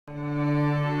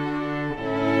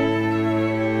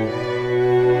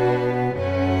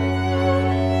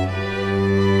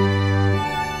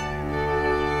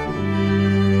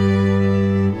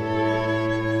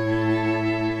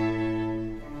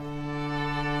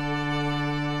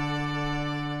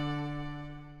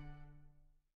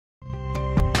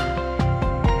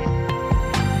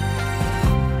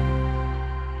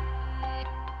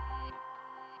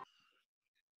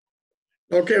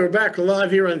Okay, we're back live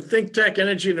here on ThinkTech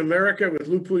Energy in America with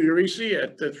Lou Pugliaresi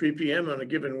at 3 p.m. on a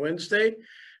given Wednesday.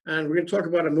 And we're going to talk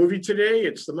about a movie today.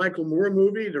 It's the Michael Moo're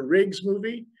movie, the Riggs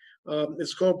movie.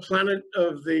 It's called Planet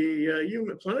of the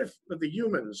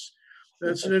Humans.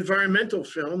 It's an environmental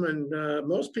film, and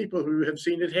most people who have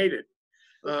seen it hate it.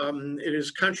 It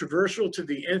is controversial to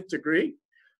the nth degree.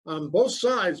 Both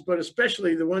sides, but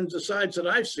especially the sides that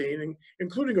I've seen,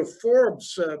 including a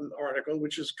Forbes article,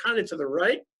 which is kind of to the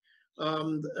right,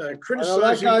 criticizing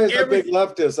that guy is a big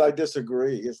leftist. I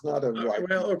disagree. It's not a right.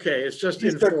 Well, okay, it's just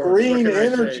he's the green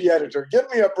energy editor. Give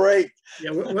me a break.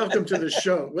 Yeah, welcome to the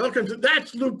show.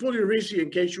 That's Lou Pugliaresi, in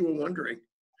case you were wondering.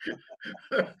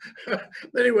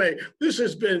 Anyway, this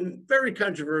has been very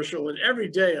controversial, and every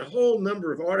day a whole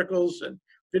number of articles and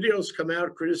videos come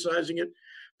out criticizing it.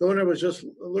 The one I was just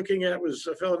looking at was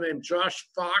a fellow named Josh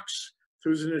Fox,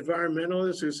 who's an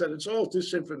environmentalist, who said it's all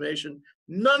disinformation.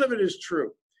 None of it is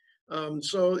true.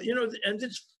 So, and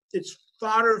it's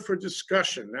fodder for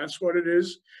discussion. That's what it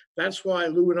is. That's why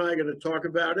Lou and I are going to talk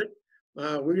about it.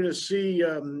 We're going to see,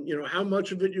 how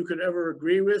much of it you could ever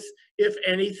agree with, if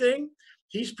anything.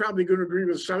 He's probably going to agree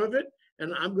with some of it,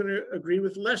 and I'm going to agree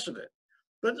with less of it.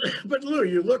 But Lou,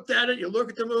 you looked at it. You look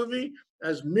at the movie,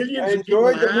 as millions of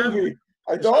people have. Movie.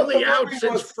 It's only out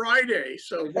since Friday,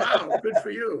 so wow, good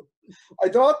for you. I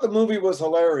thought the movie was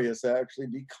hilarious, actually,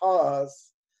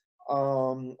 because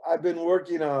I've been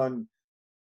working on,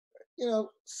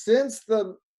 since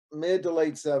the mid to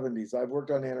late 70s, I've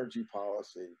worked on energy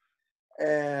policy.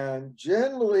 And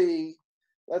generally,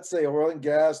 let's say oil and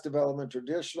gas development,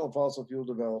 traditional fossil fuel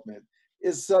development,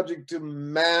 is subject to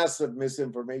massive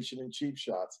misinformation and cheap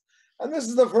shots. And this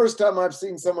is the first time I've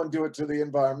seen someone do it to the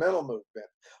environmental movement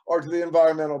or to the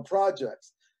environmental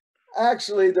projects.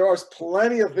 Actually, there are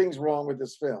plenty of things wrong with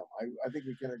this film. I think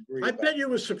we can agree. I bet you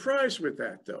were surprised with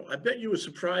that, though. I bet you were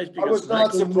surprised because I was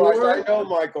not surprised. I know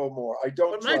Michael Moo're. I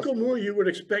don't. But Michael Moo're, you would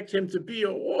expect him to be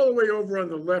all the way over on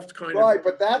the left, kind of. Right,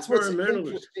 but that's what's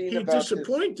interesting. He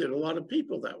disappointed a lot of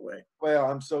people that way. Well,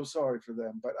 I'm so sorry for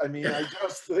them, but I mean, I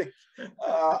just think,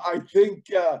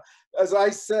 as I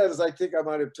think I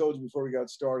might have told you before we got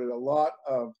started, a lot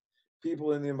of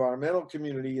people in the environmental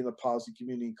community and the policy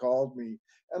community called me.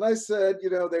 And I said,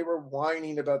 they were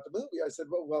whining about the movie. I said,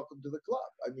 well, welcome to the club.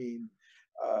 I mean,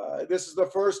 this is the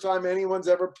first time anyone's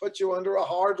ever put you under a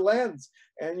hard lens,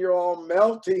 and you're all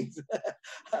melting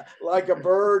like a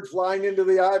bird flying into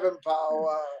the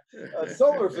Ivanpah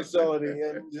solar facility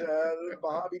in the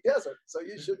Mojave Desert. So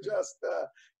you should just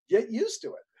get used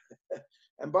to it.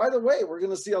 And by the way, we're going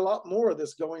to see a lot more of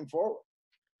this going forward.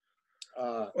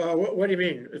 What do you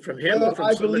mean? From him or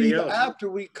from somebody else? After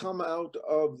we come out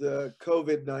of the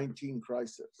COVID-19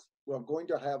 crisis, we're going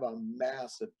to have a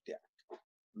massive debt.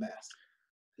 Massive.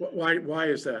 Why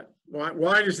is that?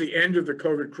 Why does the end of the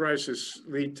COVID crisis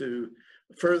lead to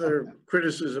further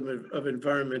criticism of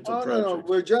environmental projects? No,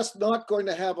 we're just not going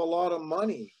to have a lot of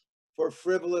money for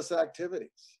frivolous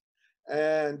activities.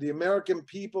 And the American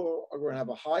people are going to have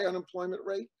a high unemployment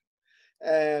rate.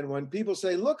 And when people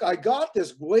say, look, I got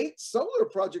this great solar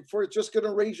project for it's just going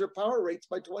to raise your power rates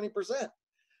by 20%.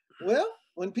 Well,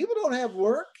 when people don't have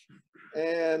work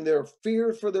and they're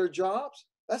feared for their jobs,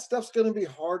 that stuff's going to be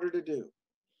harder to do.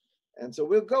 And so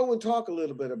we'll go and talk a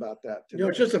little bit about that today.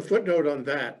 Just a footnote on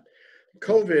that.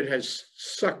 COVID has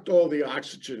sucked all the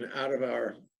oxygen out of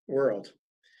our world.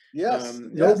 Yes.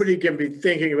 Nobody can be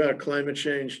thinking about climate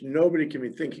change. Nobody can be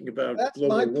thinking about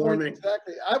global warming.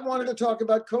 Exactly. I wanted to talk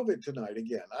about COVID tonight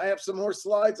again. I have some more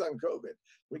slides on COVID.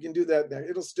 We can do that now.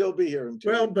 It'll still be here in 2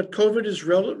 weeks. But COVID is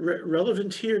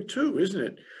relevant here too, isn't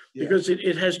it? Yeah. Because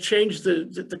it has changed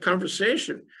the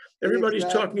conversation. Everybody's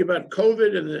talking about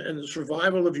COVID and the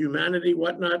survival of humanity,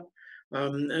 whatnot.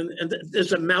 And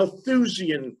there's a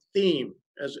Malthusian theme,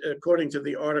 as according to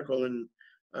the article in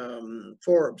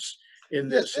Forbes. In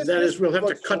this, and that is, we'll have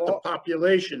to cut the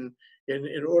population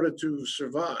in order to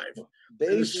survive.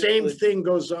 And the same thing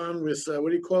goes on with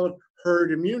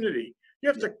herd immunity. You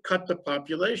have to cut the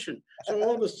population. So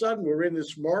all of a sudden, we're in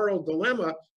this moral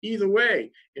dilemma either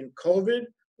way, in COVID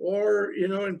or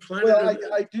in Planet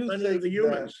of the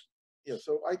Humans.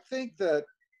 So I think that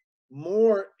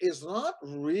Moo're is not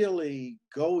really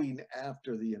going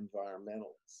after the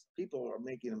environmentalists. People are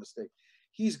making a mistake.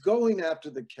 He's going after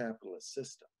the capitalist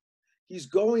system. He's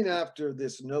going after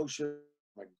this notion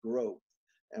of growth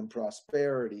and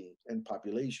prosperity and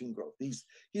population growth.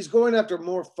 He's going after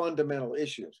more fundamental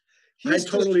issues. I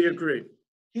totally agree.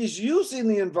 He's using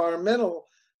the environmental,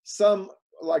 some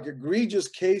like egregious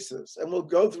cases, and we'll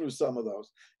go through some of those.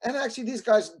 And actually, these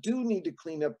guys do need to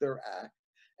clean up their act,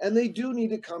 and they do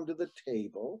need to come to the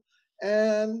table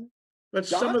and But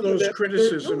some of those document what they're doing.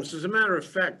 criticisms, as a matter of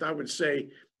fact, I would say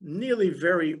nearly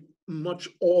very much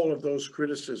all of those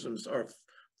criticisms are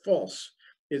false.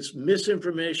 It's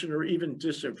misinformation or even Well,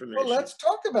 disinformation. let's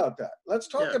talk about that. Let's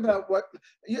talk Yeah, about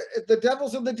the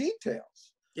devil's in the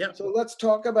details. yeah. So let's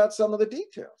talk about some of the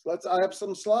details. I have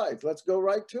some slides. Let's go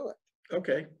right to it.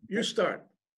 Okay, you start.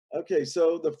 Okay,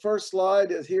 so the first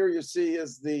slide is here you see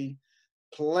is the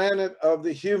planet of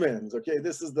the humans. Okay,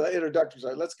 this is the introductory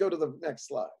slide. Let's go to the next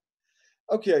slide.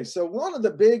 Okay, so one of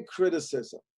the big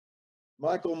criticism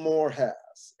Michael Moo're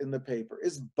has in the paper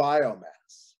is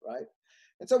biomass, right?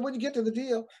 And so when you get to the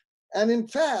deal, and in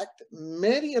fact,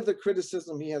 many of the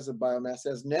criticism he has of biomass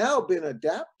has now been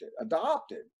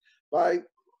adopted by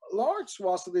large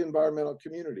swaths of the environmental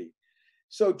community.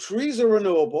 So trees are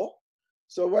renewable.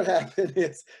 So what happened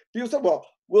is people said, well,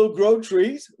 we'll grow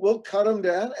trees, we'll cut them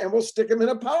down, and we'll stick them in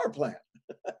a power plant.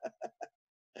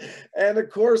 And of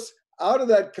course, out of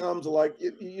that comes like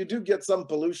you do get some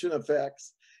pollution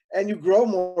effects, and you grow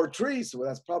more trees, so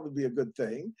that's probably a good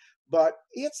thing. But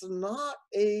it's not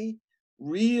a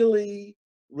really,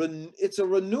 it's a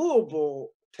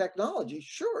renewable technology.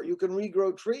 Sure, you can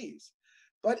regrow trees,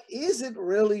 but is it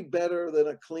really better than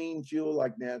a clean fuel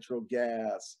like natural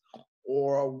gas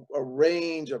or a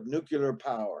range of nuclear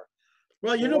power?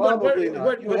 Well, you know what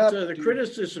the the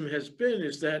criticism has been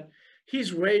is that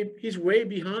he's way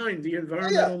behind the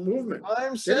environmental movement. I'm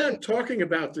They're saying, not talking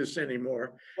about this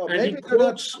anymore. well, And maybe he they're not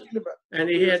quotes, talking about. and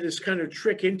he had this kind of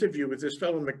trick interview with this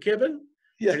fellow McKibben,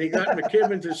 Yeah. and he got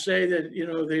McKibben to say that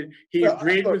that he Well,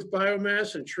 agreed look, with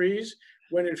biomass and trees,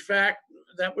 when in fact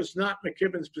that was not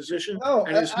McKibben's position, No,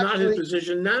 and it's not his actually,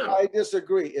 position now. I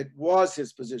disagree. It was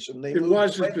his position. It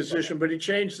was his position, but he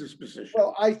changed his position.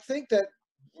 Well, I think that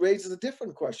raises a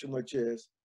different question, which is,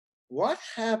 what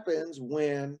happens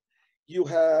when you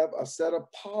have a set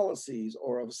of policies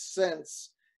or a sense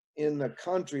in the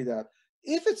country that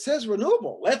if it says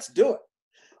renewable, let's do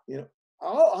it.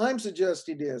 All I'm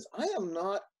suggesting is I am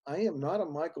not a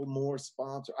Michael Moo're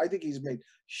sponsor. I think he's made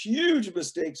huge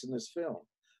mistakes in this film,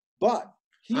 but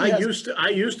I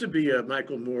used to be a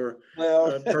Michael Moo're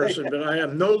person, yeah. but I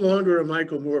am no longer a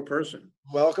Michael Moo're person.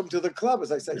 Welcome to the club,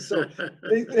 as I say. So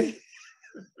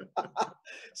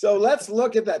so let's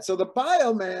look at that. So the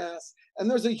biomass, and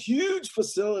there's a huge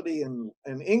facility in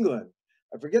England.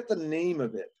 I forget the name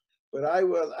of it, but I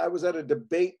was at a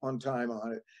debate one time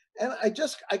on it, and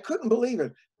I couldn't believe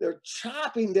it. They're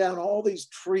chopping down all these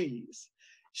trees,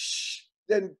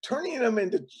 then turning them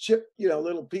into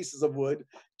little pieces of wood,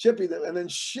 chipping them, and then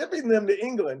shipping them to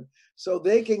England so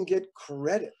they can get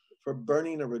credit for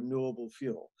burning a renewable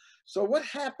fuel. So what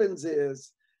happens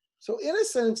is, so in a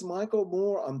sense, Michael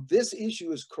Moo're on this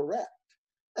issue is correct.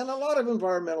 And a lot of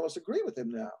environmentalists agree with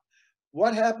him now.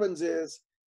 What happens is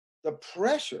the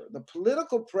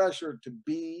political pressure to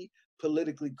be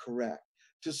politically correct,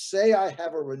 to say I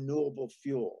have a renewable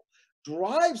fuel,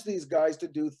 drives these guys to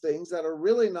do things that are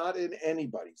really not in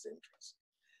anybody's interest.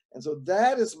 And so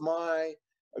that is my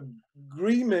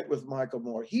agreement with Michael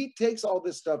Moo're. He takes all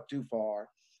this stuff too far.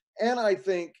 And I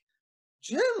think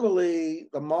generally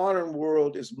the modern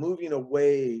world is moving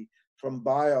away from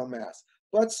biomass,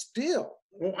 but still.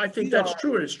 Well, I think that's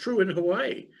true, and it's true in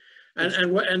Hawaii. And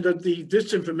the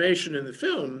disinformation in the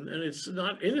film, and it's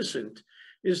not innocent,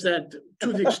 is that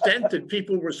to the extent that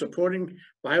people were supporting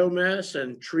biomass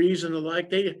and trees and the like,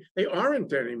 they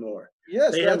aren't anymore.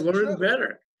 Yes, they have learned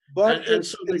better. But and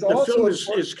so the film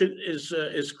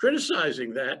is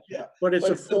criticizing that, yeah, but it's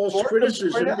a false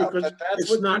criticism because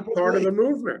it's not part of the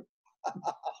movement.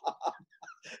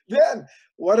 Then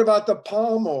what about the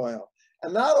palm oil?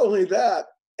 And not only that,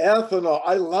 ethanol.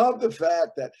 I love the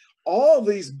fact that all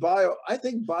these I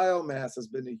think biomass has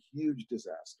been a huge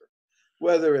disaster,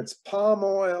 whether it's palm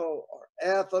oil or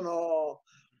ethanol,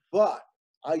 but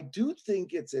I do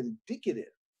think it's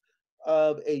indicative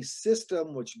of a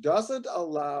system which doesn't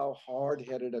allow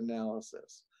hard-headed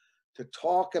analysis to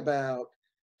talk about,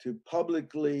 to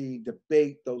publicly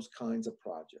debate those kinds of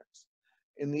projects.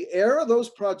 In the era those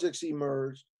projects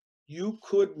emerged, you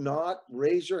could not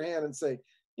raise your hand and say,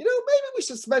 maybe we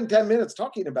should spend 10 minutes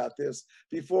talking about this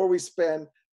before we spend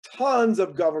tons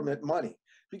of government money.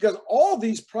 Because all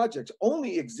these projects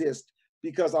only exist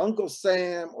because Uncle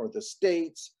Sam or the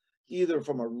states, either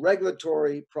from a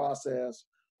regulatory process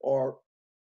or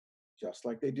just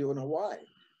like they do in Hawaii,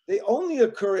 they only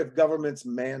occur if governments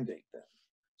mandate them.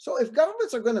 So if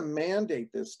governments are going to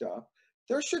mandate this stuff,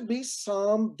 there should be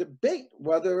some debate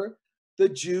whether the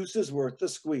juice is worth the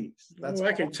squeeze. Well,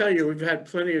 I can tell you, we've had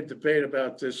plenty of debate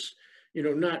about this,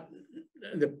 not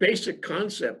the basic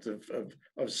concept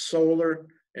of solar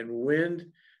and wind.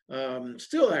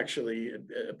 Still actually,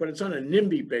 but it's on a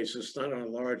NIMBY basis, not on a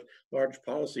large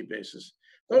policy basis.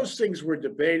 Those things were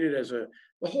debated as the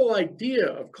whole idea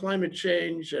of climate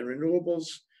change and renewables,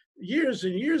 years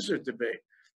and years of debate.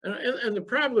 And the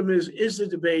problem is the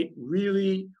debate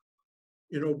really,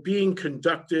 being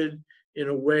conducted in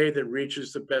a way that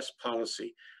reaches the best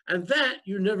policy? And that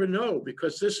you never know,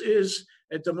 because this is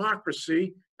a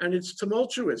democracy and it's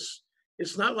tumultuous.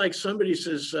 It's not like somebody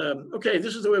says, okay,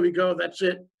 this is the way we go, that's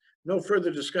it, no further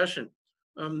discussion.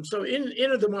 So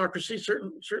in a democracy,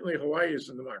 certainly Hawaii is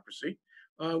a democracy,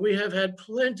 we have had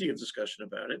plenty of discussion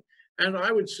about it. And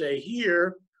I would say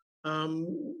here,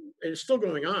 it's still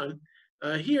going on,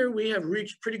 here we have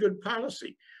reached pretty good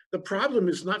policy. The problem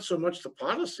is not so much the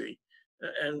policy,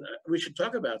 and we should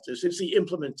talk about this, it's the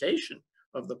implementation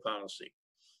of the policy.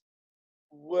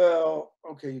 Well,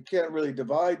 okay, you can't really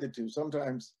divide the two.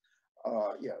 Sometimes,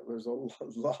 yeah, there's a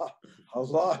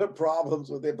lot of problems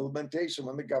with implementation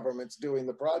when the government's doing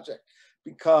the project,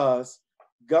 because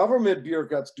government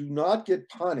bureaucrats do not get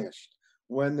punished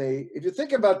when if you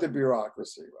think about the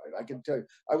bureaucracy, right? I can tell you,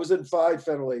 I was in 5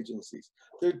 federal agencies.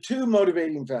 There are 2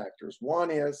 motivating factors. One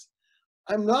is,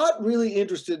 I'm not really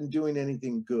interested in doing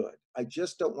anything good. I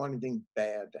just don't want anything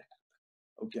bad to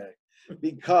happen, okay?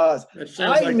 Because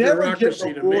I never get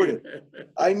rewarded.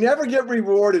 I never get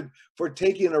rewarded for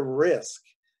taking a risk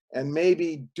and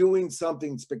maybe doing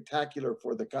something spectacular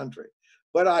for the country.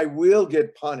 But I will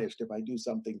get punished if I do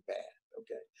something bad,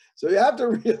 okay? So you have to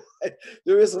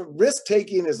realize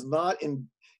risk-taking is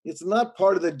it's not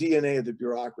part of the DNA of the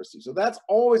bureaucracy. So that's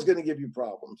always going to give you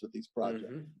problems with these projects.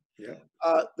 Mm-hmm. Yeah.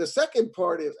 The second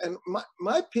part is, and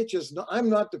my pitch is, I'm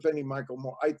not defending Michael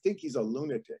Moo're. I think he's a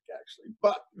lunatic, actually,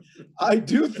 but I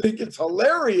do think it's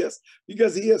hilarious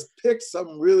because he has picked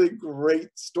some really great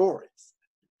stories.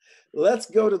 Let's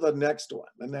go to the next one,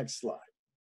 the next slide.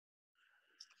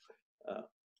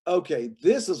 Okay,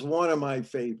 this is one of my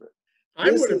favorite. I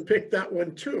would have picked that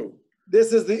one too.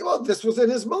 This is this was in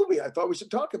his movie. I thought we should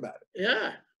talk about it.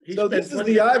 Yeah. So this is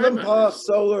the Ivanpah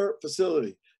Solar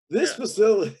Facility. This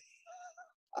facility,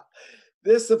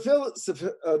 this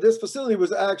facility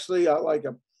was actually like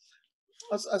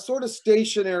a sort of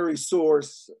stationary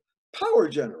source power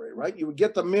generator, right? You would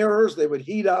get the mirrors, they would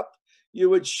heat up, you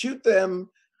would shoot them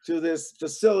to this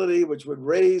facility, which would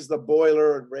raise the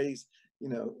boiler and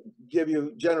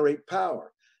generate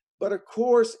power. But of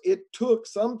course, it took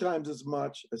sometimes as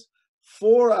much as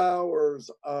 4 hours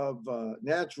of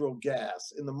natural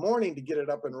gas in the morning to get it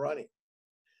up and running.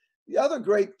 The other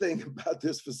great thing about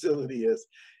this facility is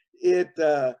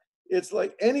it's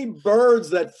like any birds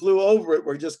that flew over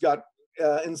it just got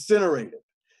incinerated.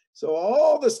 So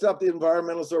all the stuff the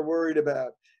environmentalists are worried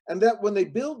about, and that when they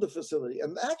build the facility,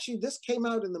 and actually this came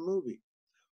out in the movie,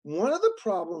 one of the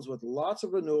problems with lots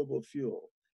of renewable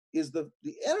fuel is the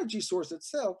energy source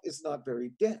itself is not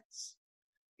very dense.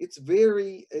 It's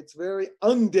very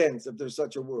undense, if there's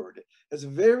such a word. It has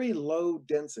very low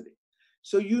density.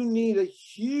 So you need a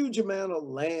huge amount of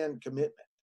land commitment.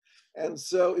 And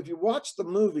so if you watch the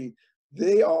movie,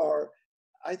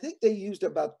 I think they used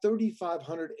about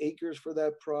 3,500 acres for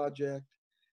that project.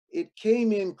 It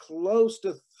came in close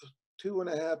to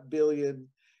 $2.5 billion.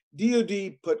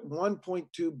 DOD put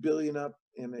 $1.2 billion up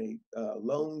in a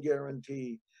loan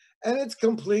guarantee, and it's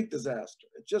complete disaster.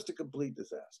 It's just a complete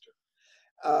disaster.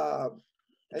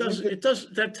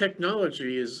 That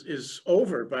technology is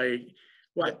over by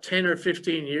what, 10 or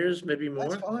 15 years, maybe more?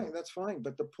 That's fine.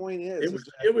 But the point is,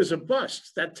 it was a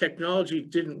bust. That technology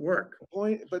didn't work.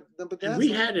 But and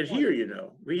we had it here,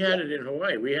 we had it in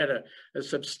Hawaii. We had a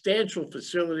substantial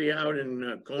facility out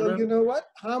in Kona. So you know what?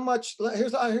 How much?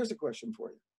 Here's a question for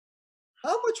you.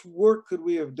 How much work could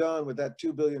we have done with that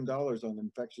 $2 billion on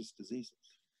infectious diseases?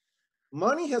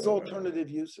 Money has alternative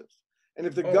uses. And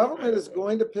if the government is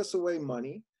going to piss away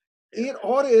money, it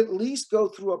ought to at least go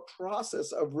through a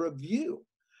process of review.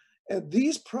 And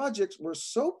these projects were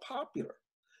so popular.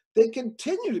 They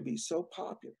continue to be so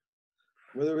popular,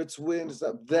 whether it's wind,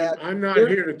 stuff that. I'm not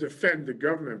here to defend the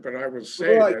government, but I will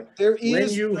say that when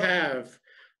you have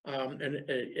an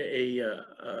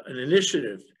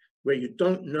initiative where you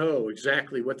don't know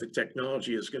exactly what the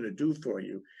technology is going to do for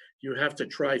you, you have to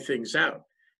try things out.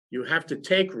 You have to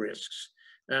take risks.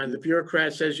 And the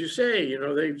bureaucrats, as you say,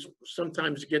 they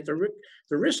sometimes get the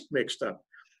risk mixed up.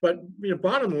 But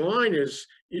bottom line is,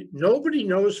 nobody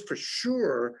knows for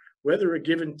sure whether a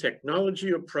given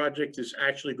technology or project is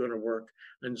actually going to work.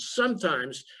 And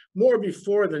sometimes, more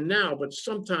before than now, but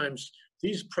sometimes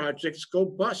these projects go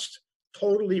bust,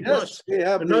 totally bust.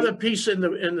 Another piece in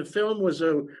the film was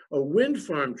a wind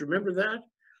farm. Do you remember that?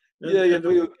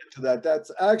 We'll get to that.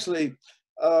 That's actually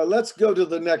Let's go to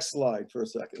the next slide for a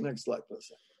second. Next slide for a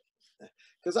second.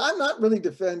 Because I'm not really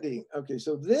defending. Okay,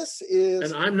 so this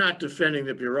is. And I'm not defending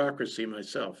the bureaucracy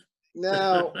myself.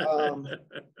 Now,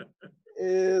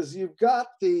 is you've got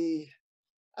the.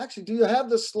 Actually, do you have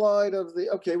the slide of the?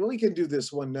 Okay, well, we can do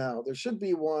this one now. There should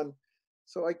be one.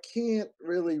 So I can't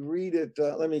really read it.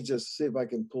 Let me just see if I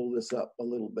can pull this up a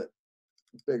little bit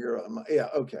bigger on my. Yeah,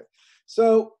 okay.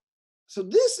 So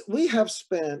this we have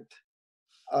spent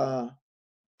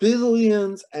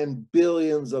billions and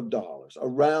billions of dollars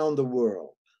around the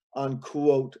world on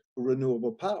quote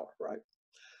renewable power, right?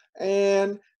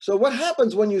 And so what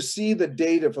happens when you see the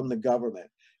data from the government?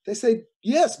 They say,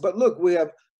 yes, but look, we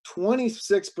have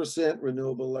 26%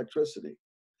 renewable electricity.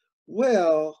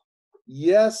 Well,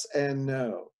 yes and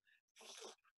no.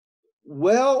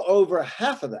 Well over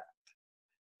half of that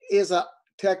is a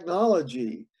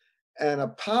technology and a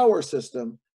power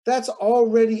system that's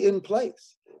already in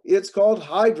place. It's called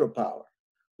hydropower.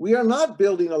 We are not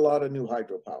building a lot of new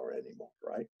hydropower anymore,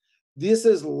 right? This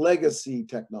is legacy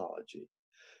technology.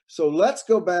 So let's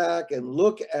go back and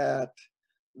look at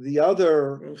the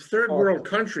other. Well, third world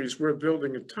countries, we're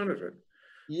building a ton of it.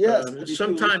 Yes.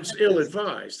 Sometimes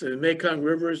ill-advised. The Mekong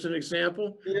River is an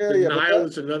example. Yeah, the Nile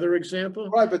is another example.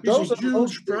 Right, but those are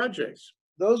huge projects.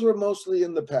 Those were mostly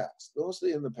in the past.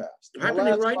 Mostly in the past.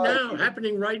 Happening right now.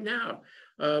 Happening right now.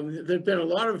 There've been a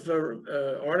lot of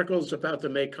articles about the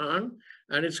Mekong,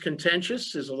 and it's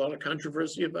contentious. There's a lot of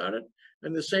controversy about it.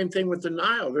 And the same thing with the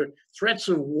Nile. There are threats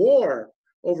of war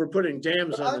over putting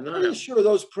dams on the Nile. I'm pretty sure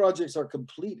those projects are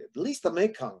completed. At least the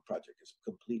Mekong project is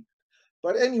completed.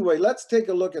 But anyway, let's take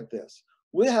a look at this.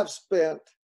 We have spent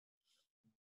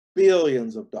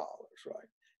billions of dollars, right?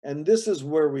 And this is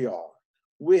where we are.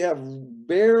 We have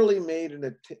barely made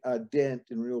a dent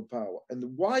in renewable power.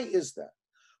 And why is that?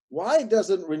 Why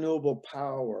doesn't renewable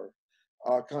power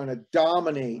kind of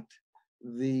dominate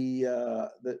the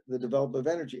development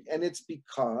of energy? And it's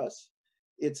because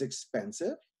it's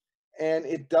expensive and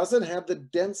it doesn't have the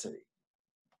density.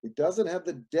 It doesn't have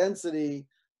the density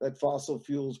that fossil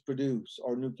fuels produce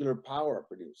or nuclear power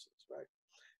produces, right?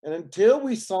 And until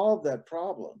we solve that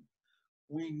problem,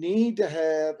 we need to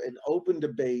have an open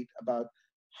debate about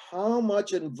how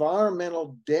much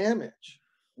environmental damage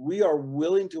we are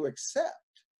willing to accept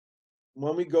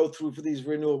when we go through for these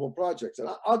renewable projects. And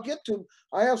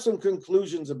I have some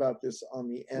conclusions about this on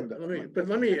the end of it. But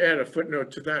let me add a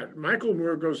footnote to that. Michael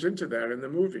Moo're goes into that in the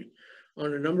movie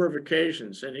on a number of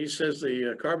occasions. And he says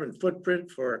the carbon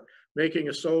footprint for making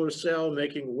a solar cell,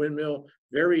 making a windmill,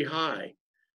 very high.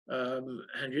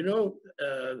 And you know,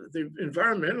 the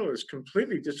environmentalists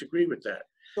completely disagree with that.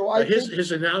 So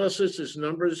his analysis, his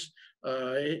numbers,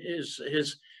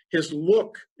 his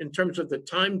look in terms of the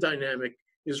time dynamic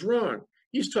is wrong.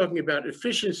 He's talking about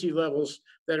efficiency levels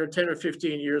that are 10 or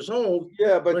 15 years old.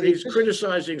 Yeah, but he's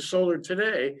criticizing solar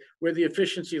today, where the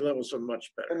efficiency levels are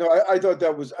much better. No, I thought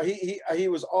that was he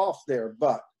was off there.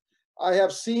 But I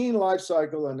have seen life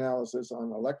cycle analysis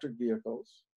on electric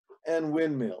vehicles and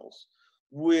windmills,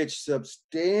 which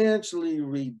substantially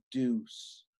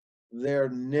reduce their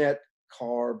net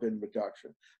carbon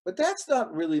reduction. But that's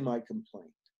not really my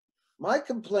complaint. My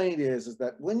complaint is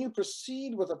that when you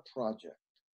proceed with a project,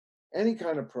 any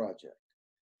kind of project,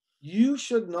 you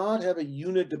should not have a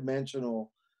unidimensional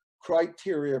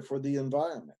criteria for the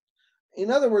environment. In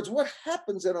other words, what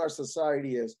happens in our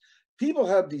society is people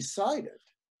have decided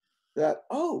that,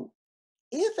 oh,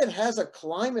 if it has a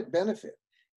climate benefit,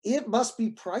 it must be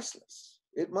priceless.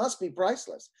 It must be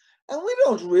priceless. And we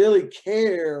don't really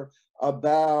care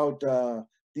about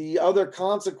the other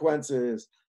consequences,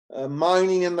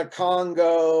 mining in the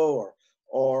Congo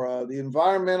or the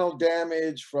environmental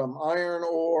damage from iron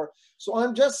ore. So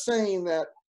I'm just saying that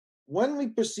when we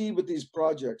proceed with these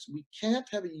projects, we can't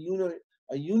have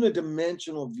a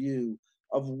unidimensional view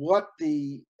of what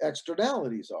the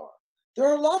externalities are. There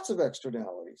are lots of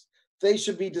externalities. They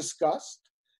should be discussed,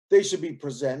 they should be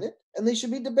presented, and they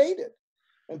should be debated.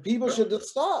 And people should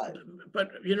decide.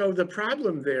 But you know, the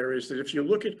problem there is that if you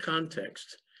look at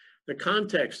context, the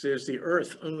context is the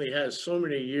Earth only has so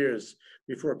many years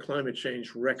before climate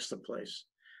change wrecks the place.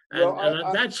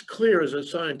 And, that's clear as a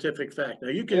scientific fact. Now,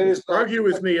 you can argue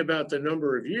with me about the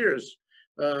number of years,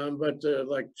 but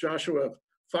like Joshua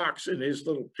Fox in his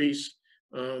little piece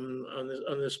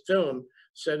on this film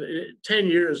said 10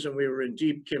 years and we were in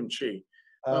deep kimchi.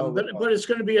 But it's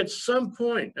going to be at some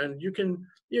point, and you can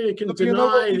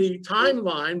deny the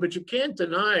timeline, but you can't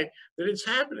deny that it's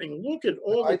happening. Look at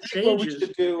all the changes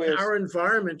in our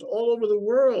environment all over the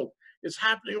world. It's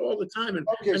happening all the time. And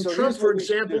Trump, for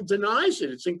example, denies it.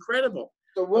 It's incredible.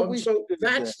 So what we So should do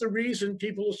that's the reason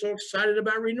people are so excited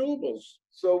about renewables.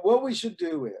 So what we should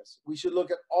do is we should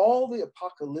look at all the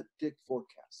apocalyptic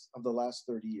forecasts of the last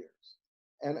 30 years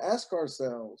and ask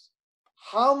ourselves,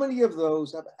 how many of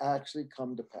those have actually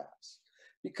come to pass?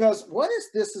 Because what is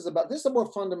this is about? This is a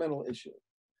more fundamental issue.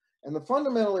 And the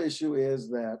fundamental issue is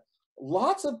that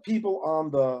lots of people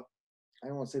on the, I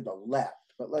don't want to say the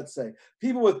left, but let's say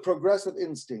people with progressive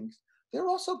instincts, they're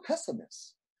also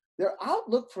pessimists. Their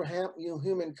outlook for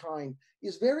humankind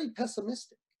is very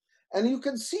pessimistic. And you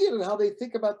can see it in how they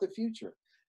think about the future.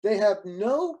 They have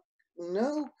no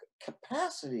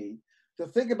capacity to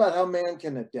think about how man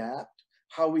can adapt,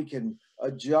 how we can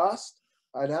adjust,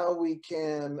 and how we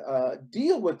can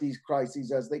deal with these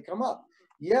crises as they come up.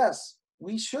 Yes,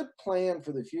 we should plan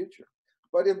for the future,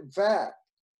 but in fact,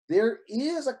 there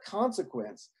is a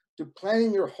consequence to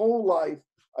planning your whole life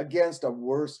against a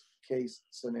worst case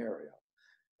scenario.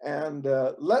 And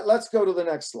let's go to the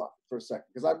next slide for a second,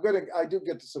 because I do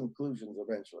get to some conclusions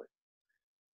eventually.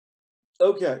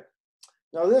 Okay,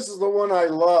 now this is the one I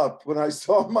loved when I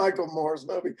saw Michael Moore's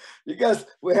movie, because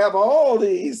we have all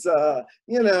these,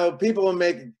 people who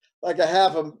make like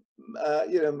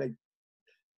make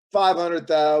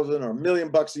 500,000 or $1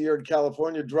 million a year in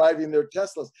California driving their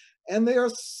Teslas, and they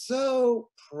are so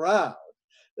proud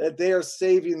that they are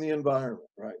saving the environment,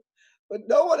 right? But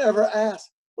no one ever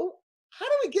asks, well, how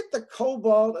do we get the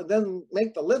cobalt and then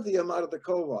make the lithium out of the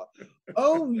cobalt?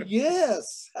 Oh,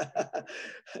 yes.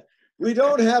 We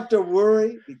don't have to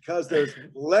worry because there's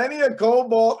plenty of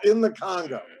cobalt in the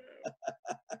Congo.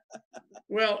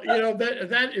 Well,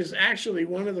 that is actually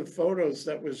one of the photos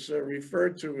that was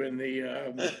referred to in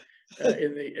the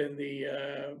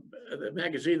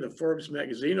magazine, the Forbes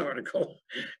magazine article.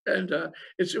 And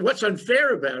it's what's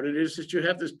unfair about it is that you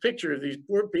have this picture of these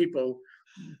poor people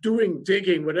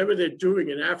digging, whatever they're doing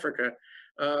in Africa.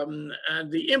 And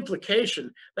the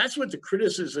implication, that's what the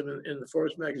criticism in the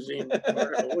Forbes magazine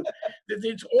article,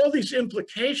 there's all these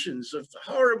implications of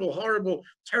horrible, horrible,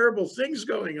 terrible things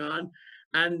going on.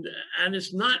 And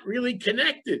it's not really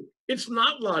connected. It's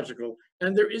not logical.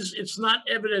 And it's not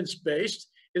evidence-based.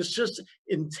 It's just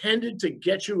intended to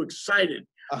get you excited.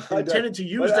 Intended to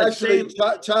use that actually,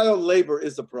 child labor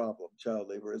is a problem. Child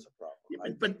labor is a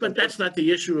problem. But that's not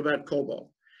the issue about cobalt.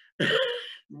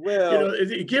 Well,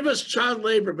 give us child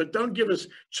labor, but don't give us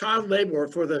child labor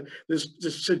for the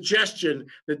suggestion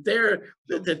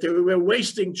that we're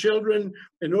wasting children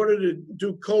in order to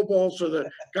do cobalt so the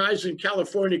guys in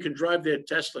California can drive their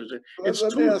Teslas. It's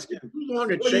too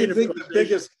long a chain of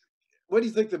causation. What do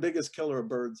you think the biggest killer of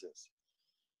birds is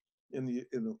in the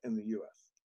U.S.?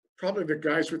 Probably the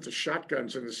guys with the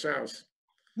shotguns in the South.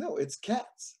 No, it's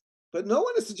cats. But no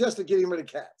one has suggested getting rid of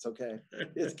cats, okay?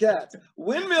 It's cats.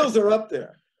 Windmills are up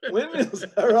there. Windmills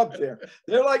are up there.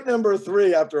 They're like number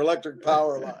 3 after electric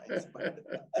power lines.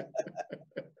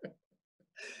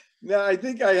 Now, I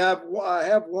think I have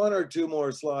 1 or 2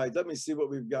 more slides. Let me see what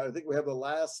we've got. I think we have the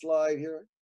last slide here.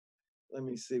 Let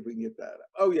me see if we can get that up.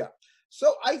 Oh, yeah.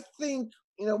 So I think,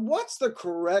 what's the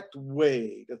correct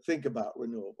way to think about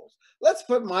renewables? Let's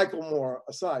put Michael Moo're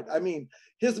aside. I mean,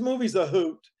 his movie's a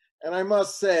hoot. And I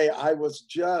must say, I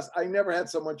never had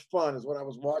so much fun as when I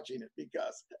was watching it,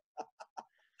 because.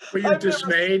 Were you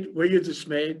dismayed? Were you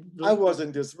dismayed? I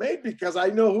wasn't dismayed because I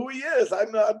know who he is.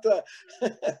 I'm not.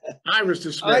 I was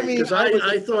dismayed because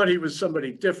I thought he was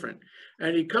somebody different.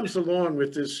 And he comes along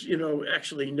with this,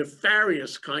 actually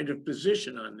nefarious kind of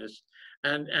position on this.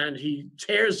 And he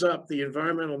tears up the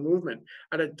environmental movement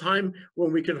at a time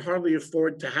when we can hardly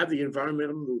afford to have the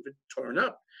environmental movement torn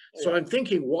up. So I'm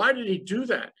thinking, why did he do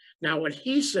that? Now, what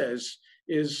he says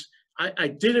is, I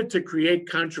did it to create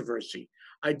controversy.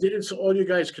 I did it so all you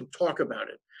guys can talk about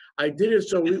it. I did it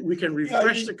so we can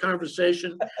refresh the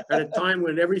conversation at a time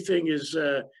when everything is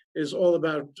all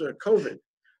about COVID.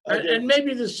 And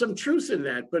maybe there's some truth in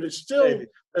that, but it's still,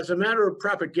 as a matter of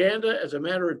propaganda, as a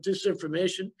matter of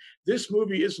disinformation, this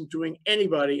movie isn't doing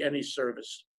anybody any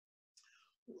service.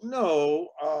 No,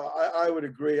 I would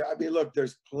agree. I mean, look,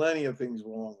 there's plenty of things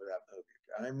wrong with that movie.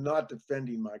 I'm not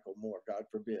defending Michael Moo're, God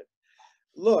forbid.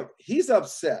 Look, he's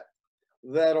upset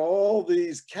that all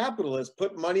these capitalists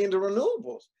put money into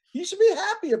renewables. He should be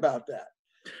happy about that.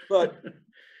 But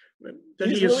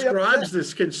then he ascribes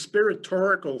this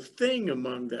conspiratorial thing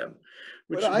among them,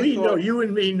 which we know, you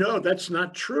and me know, that's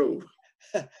not true.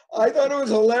 I thought it was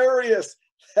hilarious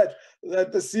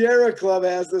that the Sierra Club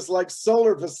has this like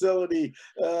solar facility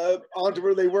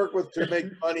entrepreneur they work with to make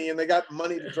money, and they got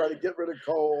money to try to get rid of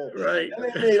coal. Right. And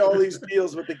they made all these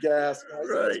deals with the gas guys.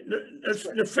 Right.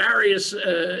 Nefarious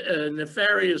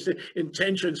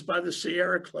intentions by the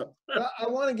Sierra Club. I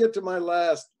want to get to my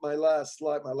last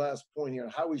slide, my last point here.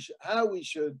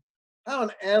 How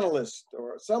an analyst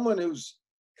or someone who's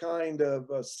kind of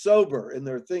sober in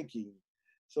their thinking.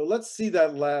 So let's see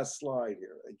that last slide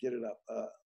here. I get it up.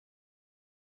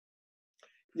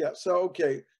 Yeah. So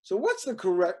okay. So what's the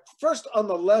correct? First, on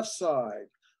the left side,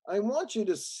 I want you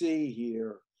to see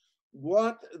here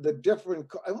what the different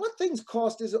and what things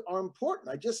cost are important.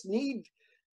 I just need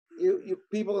you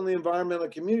people in the environmental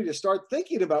community to start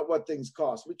thinking about what things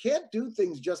cost. We can't do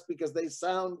things just because they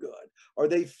sound good or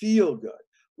they feel good.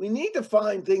 We need to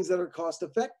find things that are cost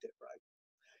effective,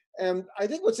 right? And I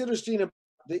think what's interesting about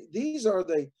these are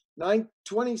the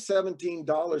 2017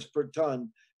 dollars per ton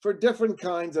for different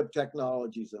kinds of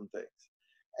technologies and things.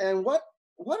 And what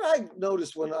I've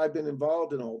noticed when I've been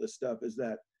involved in all this stuff is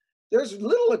that there's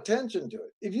little attention to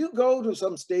it. If you go to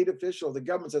some state official, the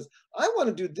government says, I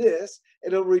want to do this,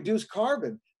 and it'll reduce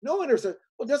carbon. No one ever says,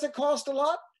 well, does it cost a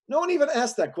lot? No one even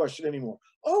asks that question anymore.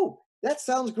 Oh, that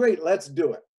sounds great, let's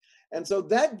do it. And so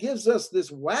that gives us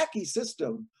this wacky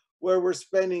system where we're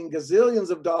spending gazillions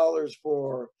of dollars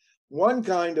for one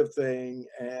kind of thing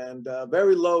and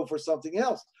very low for something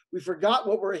else. We forgot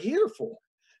what we're here for.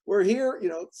 We're here, you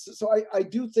know, so I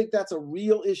do think that's a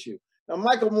real issue. Now,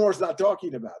 Michael Moore's not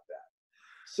talking about that.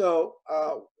 So,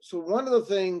 so one of the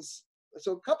things,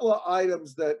 so a couple of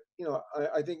items that, you know,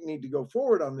 I think need to go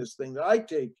forward on this thing that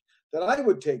I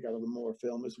would take out of the Moore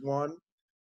film is one,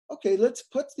 okay, let's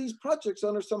put these projects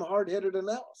under some hard-headed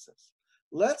analysis.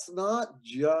 Let's not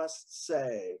just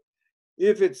say,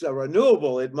 if it's a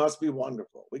renewable, it must be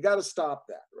wonderful. We got to stop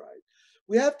that, right?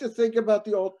 We have to think about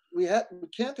we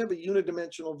can't have a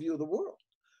unidimensional view of the world.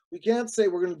 We can't say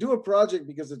we're going to do a project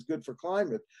because it's good for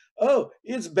climate. Oh,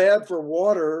 it's bad for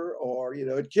water, or, you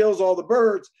know, it kills all the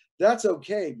birds. That's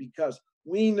okay, because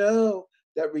we know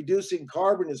that reducing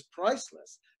carbon is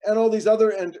priceless and all these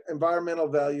other environmental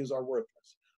values are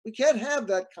worthless. We can't have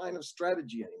that kind of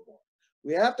strategy anymore.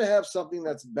 We have to have something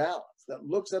that's balanced, that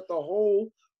looks at the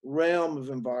whole realm of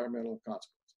environmental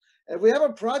consequences. And if we have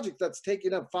a project that's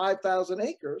taking up 5,000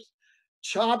 acres,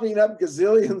 chopping up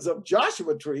gazillions of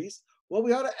Joshua trees, well,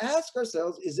 we ought to ask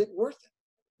ourselves, is it worth it?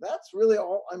 That's really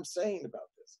all I'm saying about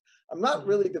this. I'm not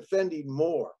really defending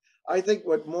Moore. I think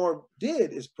what Moore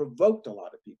did is provoked a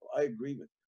lot of people. I agree with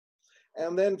you.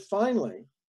 And then finally,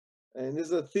 and this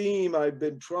is a theme I've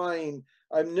been trying,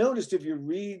 I've noticed if you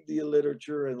read the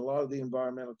literature and a lot of the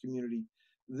environmental community,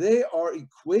 they are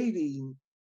equating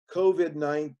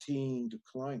COVID-19 to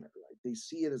climate, right? They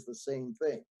see it as the same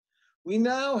thing. We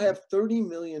now have 30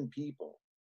 million people.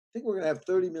 I think we're going to have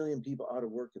 30 million people out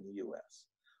of work in the US.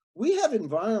 We have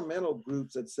environmental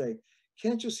groups that say,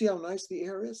 can't you see how nice the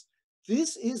air is?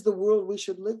 This is the world we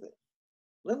should live in.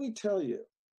 Let me tell you,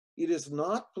 it is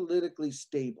not politically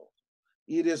stable.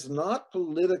 It is not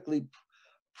politically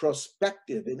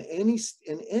prospective in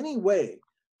any way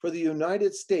for the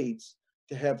United States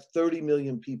to have 30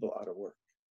 million people out of work,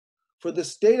 for the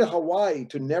state of Hawaii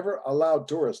to never allow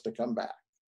tourists to come back.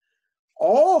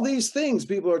 All these things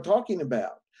people are talking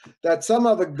about, that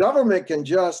somehow the government can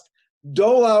just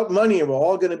dole out money and we're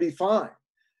all going to be fine.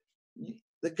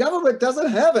 The government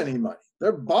doesn't have any money.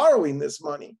 They're borrowing this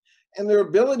money, and their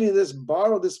ability to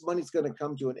borrow this money is going to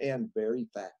come to an end very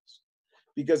fast.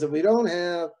 Because if we don't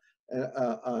have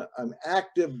an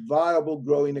active, viable,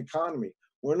 growing economy,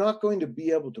 we're not going to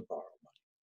be able to borrow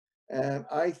money. And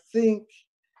I think,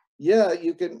 yeah,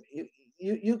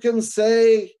 you can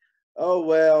say, oh,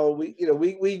 well, we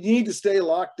need to stay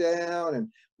locked down and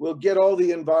we'll get all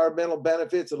the environmental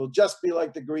benefits. It'll just be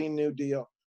like the Green New Deal.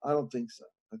 I don't think so.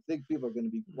 I think people are going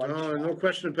to be quite shocked. No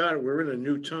question about it. We're in a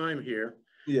new time here.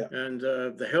 Yeah. And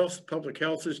the public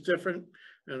health is different.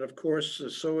 And of course,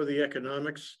 so are the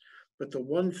economics. But the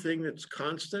one thing that's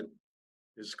constant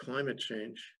is climate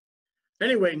change.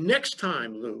 Anyway, next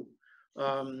time, Lou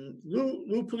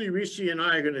Pugliaresi and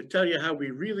I are going to tell you how we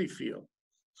really feel.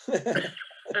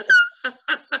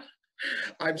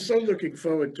 I'm so looking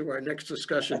forward to our next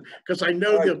discussion, because I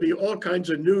know there'll be all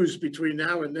kinds of news between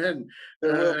now and then,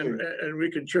 and we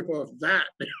can trip off that.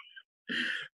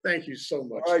 Thank you so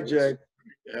much. All right, Jay.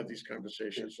 To have these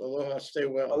conversations. Aloha, stay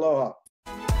well. Aloha.